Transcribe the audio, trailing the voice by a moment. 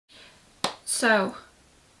So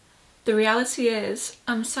the reality is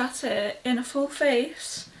I'm sat here in a full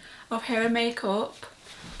face of hair and makeup,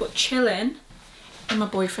 but chilling in my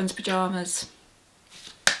boyfriend's pyjamas.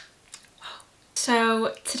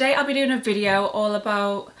 So today I'll be doing a video all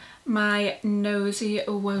about my nosy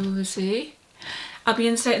wosy. I'll be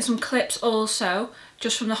inserting some clips also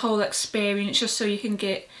just from the whole experience, just so you can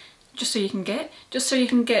get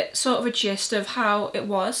sort of a gist of how it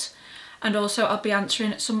was. And also I'll be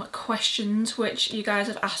answering some questions which you guys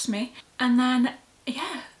have asked me. And then,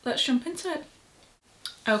 yeah, let's jump into it.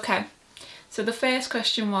 Okay, so the first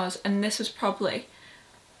question was, and this was probably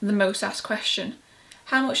the most asked question,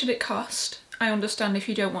 how much did it cost? I understand if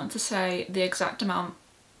you don't want to say the exact amount.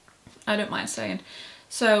 I don't mind saying.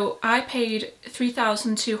 So I paid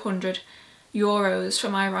 €3,200 for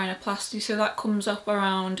my rhinoplasty, so that comes up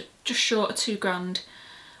around just short of £2,000,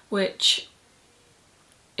 which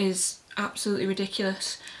is absolutely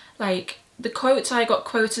ridiculous. Like, the quotes I got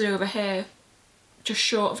quoted over here, just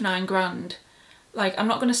short of £9,000. Like, I'm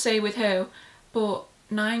not going to say with who, but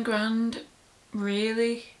 £9,000,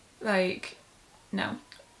 really? Like, no.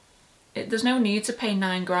 There's no need to pay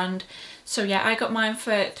 £9,000. So yeah, I got mine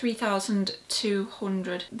for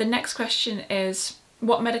 $3,200. The next question is,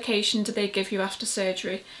 what medication did they give you after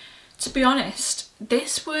surgery? To be honest,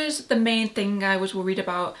 this was the main thing I was worried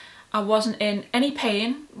about. I wasn't in any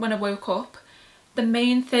pain when I woke up. The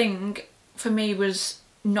main thing for me was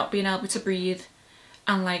not being able to breathe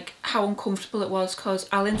and like how uncomfortable it was, because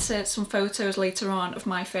I'll insert some photos later on of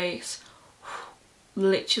my face.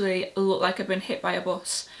 Literally looked like I'd been hit by a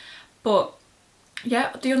bus. But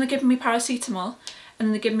yeah, they only give me paracetamol and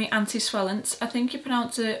then they give me anti-swellants. I think you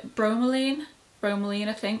pronounce it bromelain,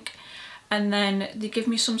 I think. And then they give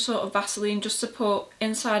me some sort of Vaseline just to put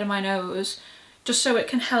inside of my nose, just so it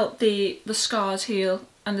can help the scars heal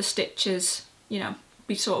and the stitches, you know,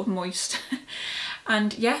 be sort of moist.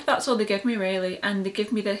 And yeah, that's all they give me really. And they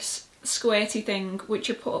give me this squirty thing which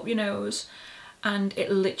you put up your nose, and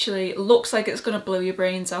it literally looks like it's gonna blow your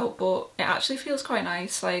brains out, but it actually feels quite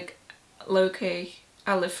nice. Like, low-key,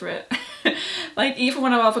 I live for it. Like, even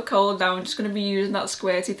when I have a cold now, I'm just going to be using that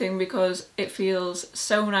squirty thing because it feels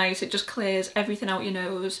so nice. It just clears everything out your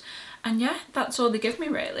nose. And yeah, that's all they give me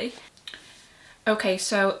really. Okay,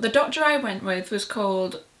 so the doctor I went with was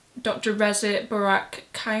called Dr. Resit Burak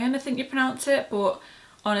Kayan, I think you pronounce it, but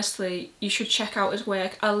honestly, you should check out his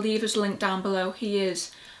work. I'll leave his link down below. He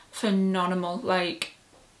is phenomenal. Like,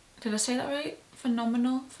 did I say that right?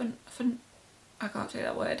 Phenomenal? I can't say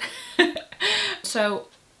that word. So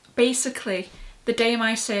basically, the day of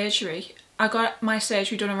my surgery, I got my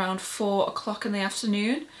surgery done around 4 o'clock in the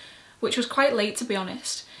afternoon, which was quite late to be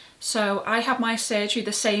honest. So I had my surgery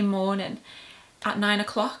the same morning at 9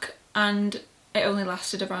 o'clock, and it only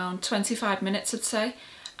lasted around 25 minutes, I'd say.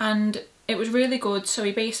 And it was really good. So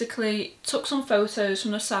he basically took some photos from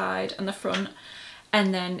the side and the front,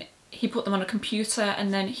 and then he put them on a computer,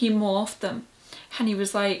 and then he morphed them. And he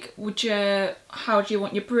was like, how do you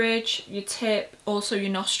want your bridge, your tip, also your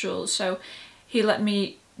nostrils? So he let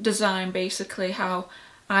me design basically how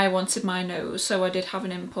I wanted my nose, so I did have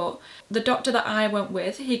an input. The doctor that I went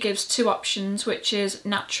with, he gives 2 options, which is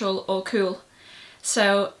natural or cool.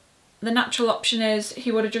 So the natural option is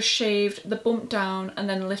he would have just shaved the bump down and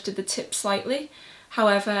then lifted the tip slightly.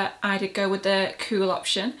 However, I did go with the cool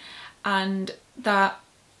option, and that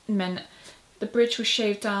meant the bridge was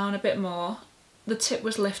shaved down a bit more, the tip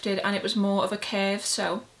was lifted, and it was more of a curve,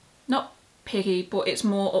 so not piggy, but it's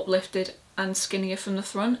more uplifted and skinnier from the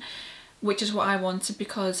front, which is what I wanted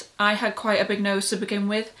because I had quite a big nose to begin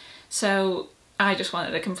with, so I just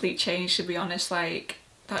wanted a complete change, to be honest. Like,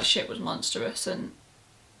 that shit was monstrous, and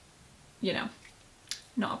you know,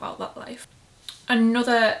 not about that life.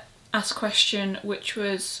 Another asked question, which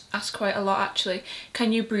was asked quite a lot actually,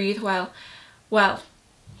 can you breathe well? Well,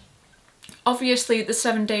 obviously the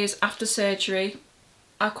 7 days after surgery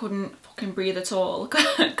I couldn't fucking breathe at all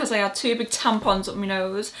because I had 2 big tampons up my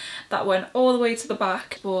nose that went all the way to the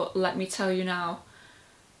back. But let me tell you now,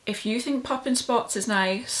 if you think popping spots is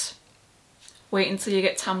nice, wait until you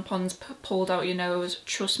get tampons pulled out your nose.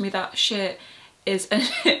 Trust me, that shit is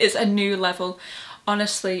a new level.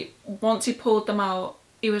 Honestly, once he pulled them out,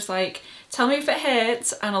 he was like, tell me if it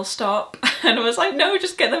hurts and I'll stop. And I was like, no,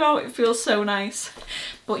 just get them out, it feels so nice.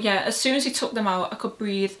 But yeah, as soon as he took them out, I could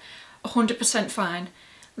breathe 100% fine.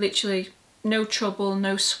 Literally no trouble,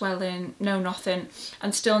 no swelling, no nothing.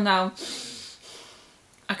 And still now,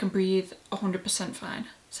 I can breathe 100% fine.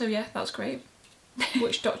 So yeah, that's great.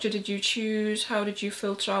 Which doctor did you choose? How did you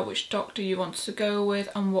filter out which doctor you wanted to go with?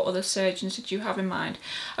 And what other surgeons did you have in mind?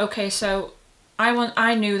 Okay, so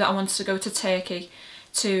I knew that I wanted to go to Turkey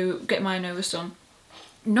to get my nose done.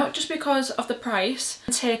 Not just because of the price.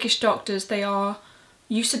 Turkish doctors, they are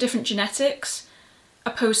used to different genetics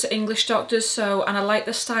opposed to English doctors, so, and I like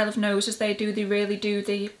the style of noses they do. They really do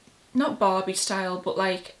the, not Barbie style, but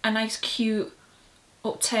like a nice cute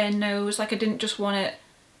upturned nose. Like I didn't just want it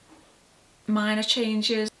minor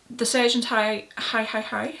changes. The surgeons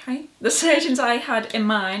the surgeons I had in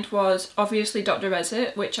mind was obviously Dr.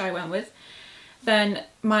 Resit, which I went with. Then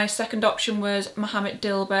my second option was Mohammed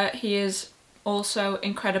Dilber. He is also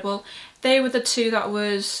incredible. They were the two that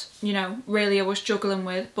was, you know, really I was juggling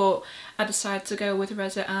with, but I decided to go with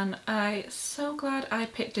Resit, and I'm so glad I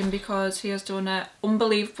picked him because he has done an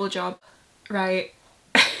unbelievable job. Right.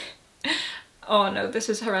 Oh no, this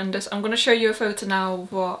is horrendous. I'm going to show you a photo now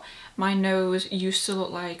of what my nose used to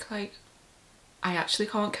look like. Like, I actually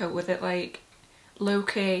can't cope with it. Like,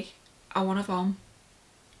 low-key, I want to vom.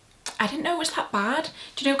 I didn't know it was that bad.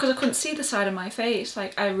 Do you know, because I couldn't see the side of my face.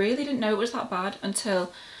 Like, I really didn't know it was that bad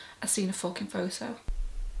until I seen a fucking photo.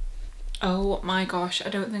 Oh my gosh, I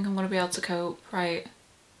don't think I'm going to be able to cope. Right.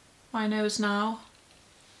 My nose now.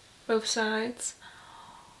 Both sides.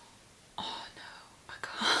 Oh no, I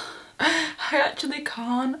can't. I actually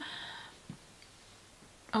can't.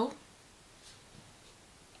 Oh.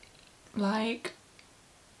 Like,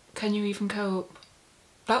 can you even cope?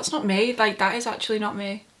 That's not me. Like, that is actually not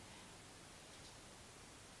me.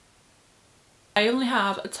 I only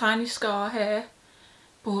have a tiny scar here,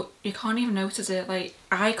 but you can't even notice it. Like,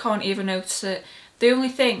 I can't even notice it. The only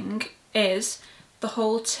thing is the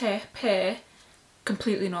whole tip here,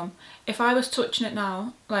 completely numb. If I was touching it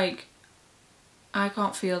now, like, I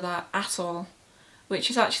can't feel that at all, which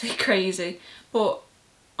is actually crazy. But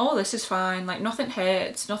all this is fine. Like, nothing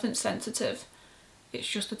hurts, nothing sensitive. It's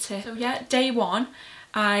just a tip. So yeah, day one,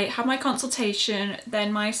 I had my consultation,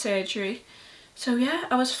 then my surgery. So yeah,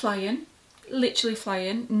 I was flying. Literally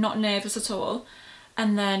flying, not nervous at all.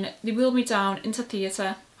 And then they wheeled me down into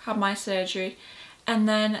theatre, had my surgery, and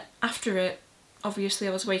then after it, obviously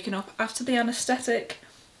I was waking up after the anaesthetic.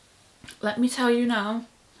 Let me tell you now,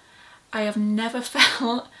 I have never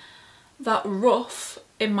felt that rough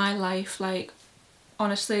in my life. Like,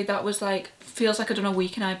 honestly, that was like, feels like I'd done a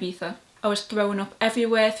week in Ibiza. I was throwing up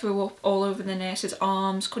everywhere, threw up all over the nurse's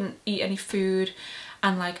arms, couldn't eat any food.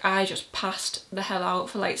 And like, I just passed the hell out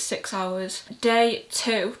for like 6 hours. Day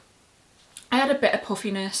two, I had a bit of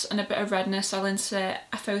puffiness and a bit of redness. I'll insert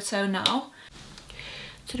a photo now.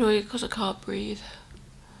 It's annoying because I can't breathe.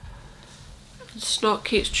 The snot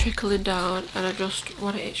keeps trickling down and I just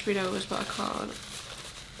want to itch my nose, but I can't.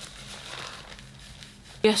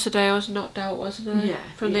 Yesterday I was knocked out, wasn't I? Yeah.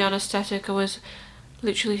 From the anaesthetic. I was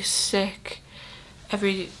literally sick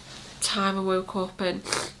every time I woke up, and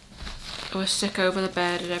I was sick over the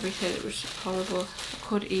bed and everything. It was horrible. I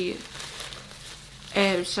couldn't eat.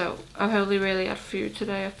 So I've only really had food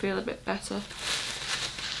today. I feel a bit better.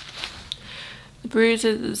 The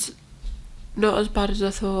bruising's not as bad as I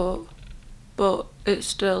thought, but it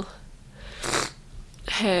still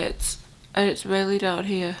hurts, and it's mainly down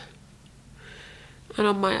here and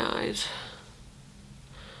on my eyes.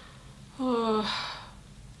 Oh.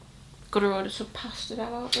 Gotta order some pasta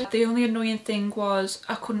now. The only annoying thing was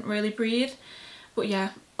I couldn't really breathe, but yeah,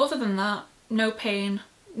 other than that, no pain,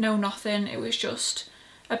 no nothing. It was just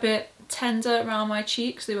a bit tender around my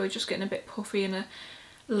cheeks. They were just getting a bit puffy, and I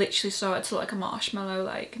literally started to look like a marshmallow,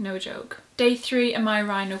 like, no joke. Day three of my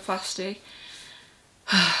rhinoplasty,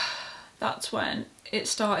 that's when it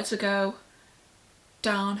started to go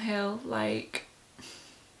downhill. Like,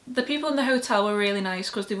 the people in the hotel were really nice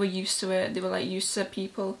because they were used to it. They were like used to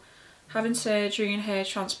people having surgery and hair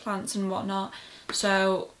transplants and whatnot,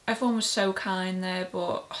 so everyone was so kind there,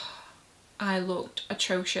 but I looked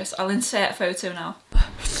atrocious. I'll insert a photo now.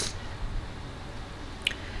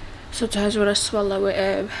 Sometimes when I swallow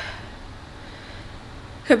it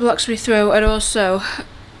blocks my throat, and also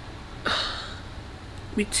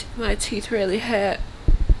my teeth really hurt.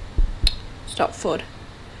 It's not fun.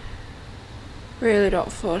 Really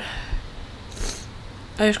not fun.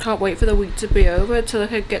 I just can't wait for the week to be over until I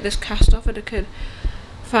can get this cast off and I can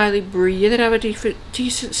finally breathe and have a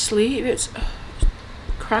decent sleep. It's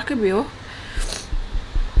cracking me up.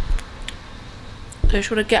 I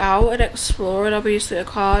just want to get out and explore, and obviously I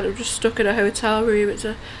can't. I'm just stuck in a hotel room. It's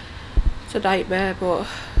a nightmare, but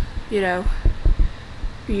you know,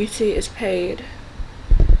 beauty is pain.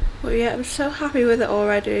 But yeah, I'm so happy with it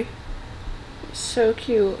already. It's so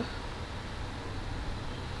cute.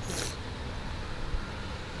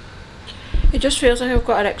 It just feels like I've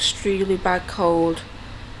got an extremely bad cold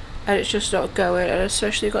and it's just not going, and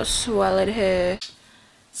especially got swelling here.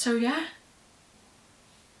 So yeah,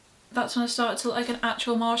 that's when I started to look like an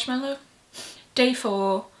actual marshmallow. Day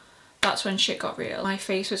 4, that's when shit got real. My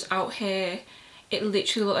face was out here. It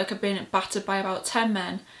literally looked like I'd been battered by about 10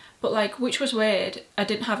 men. But like, which was weird, I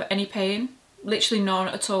didn't have any pain. Literally none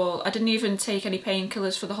at all. I didn't even take any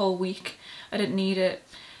painkillers for the whole week. I didn't need it.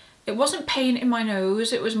 It wasn't pain in my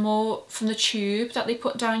nose, it was more from the tube that they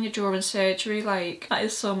put down your jaw in surgery. Like, that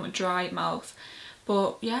is some dry mouth.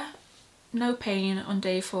 But yeah, no pain on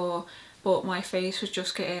day 4, but my face was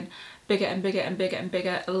just getting bigger and bigger and bigger and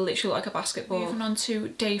bigger, literally like a basketball. Moving on to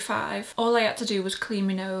day 5, all I had to do was clean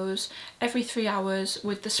my nose every 3 hours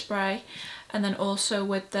with the spray, and then also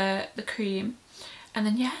with the cream. And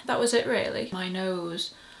then yeah, that was it really. My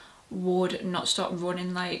nose would not stop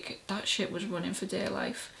running, like that shit was running for dear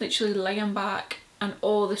life. Literally laying back and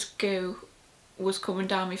all this goo was coming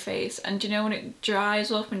down my face, and you know when it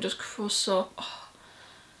dries up and just crusts up, oh,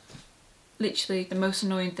 literally the most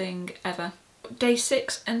annoying thing ever. Day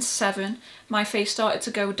 6 and 7, my face started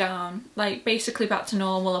to go down, like basically back to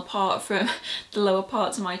normal apart from the lower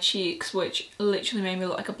parts of my cheeks, which literally made me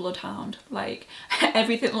look like a bloodhound. Like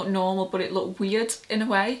everything looked normal, but it looked weird in a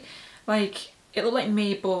way. Like it looked like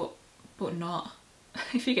me, but not,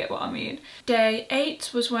 if you get what I mean. Day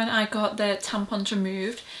 8 was when I got the tampons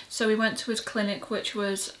removed. So we went to his clinic, which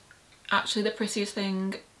was actually the prettiest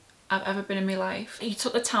thing I've ever been in my life. He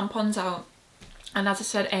took the tampons out, and as I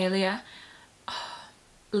said earlier,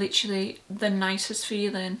 literally the nicest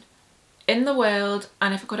feeling in the world,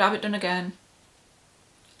 and if I could have it done again,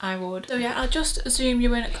 I would. So yeah, I'll just zoom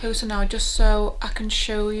you in closer now just so I can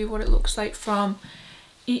show you what it looks like from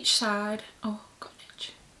each side. Oh, got an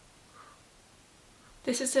itch.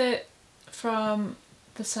 This is it from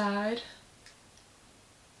the side,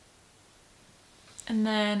 and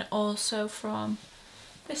then also from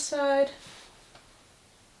this side,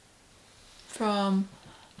 from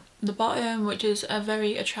the bottom, which is a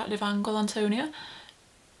very attractive angle, Antonia,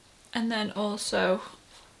 and then also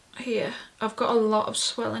here. I've got a lot of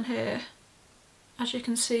swelling here, as you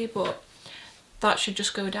can see, but that should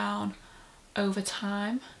just go down over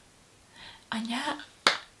time. And yeah,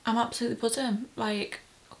 I'm absolutely buzzing. Like,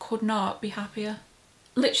 I could not be happier.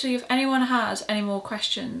 Literally, if anyone has any more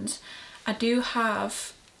questions, I do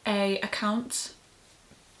have a account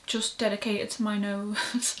just dedicated to my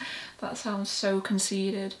nose. That sounds so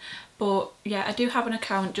conceited, but yeah, I do have an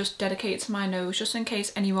account just dedicated to my nose, just in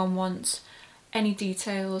case anyone wants any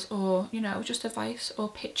details or, you know, just advice or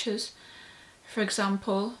pictures. For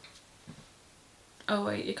example, oh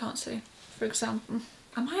wait, you can't see. For example,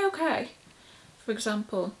 am I okay? For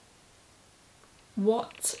example,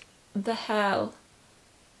 what the hell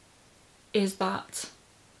is that?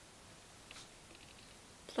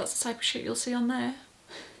 That's the type of shit you'll see on there.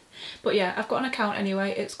 But yeah, I've got an account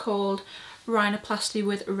anyway. It's called Rhinoplasty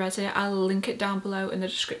with Resit. I'll link it down below in the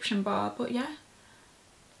description bar. But yeah,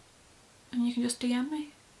 and you can just DM me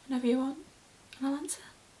whenever you want and I'll answer.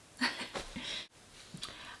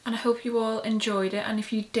 And I hope you all enjoyed it, and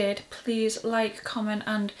if you did, please like, comment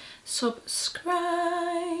and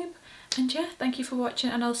subscribe. And yeah, thank you for watching,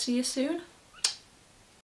 and I'll see you soon.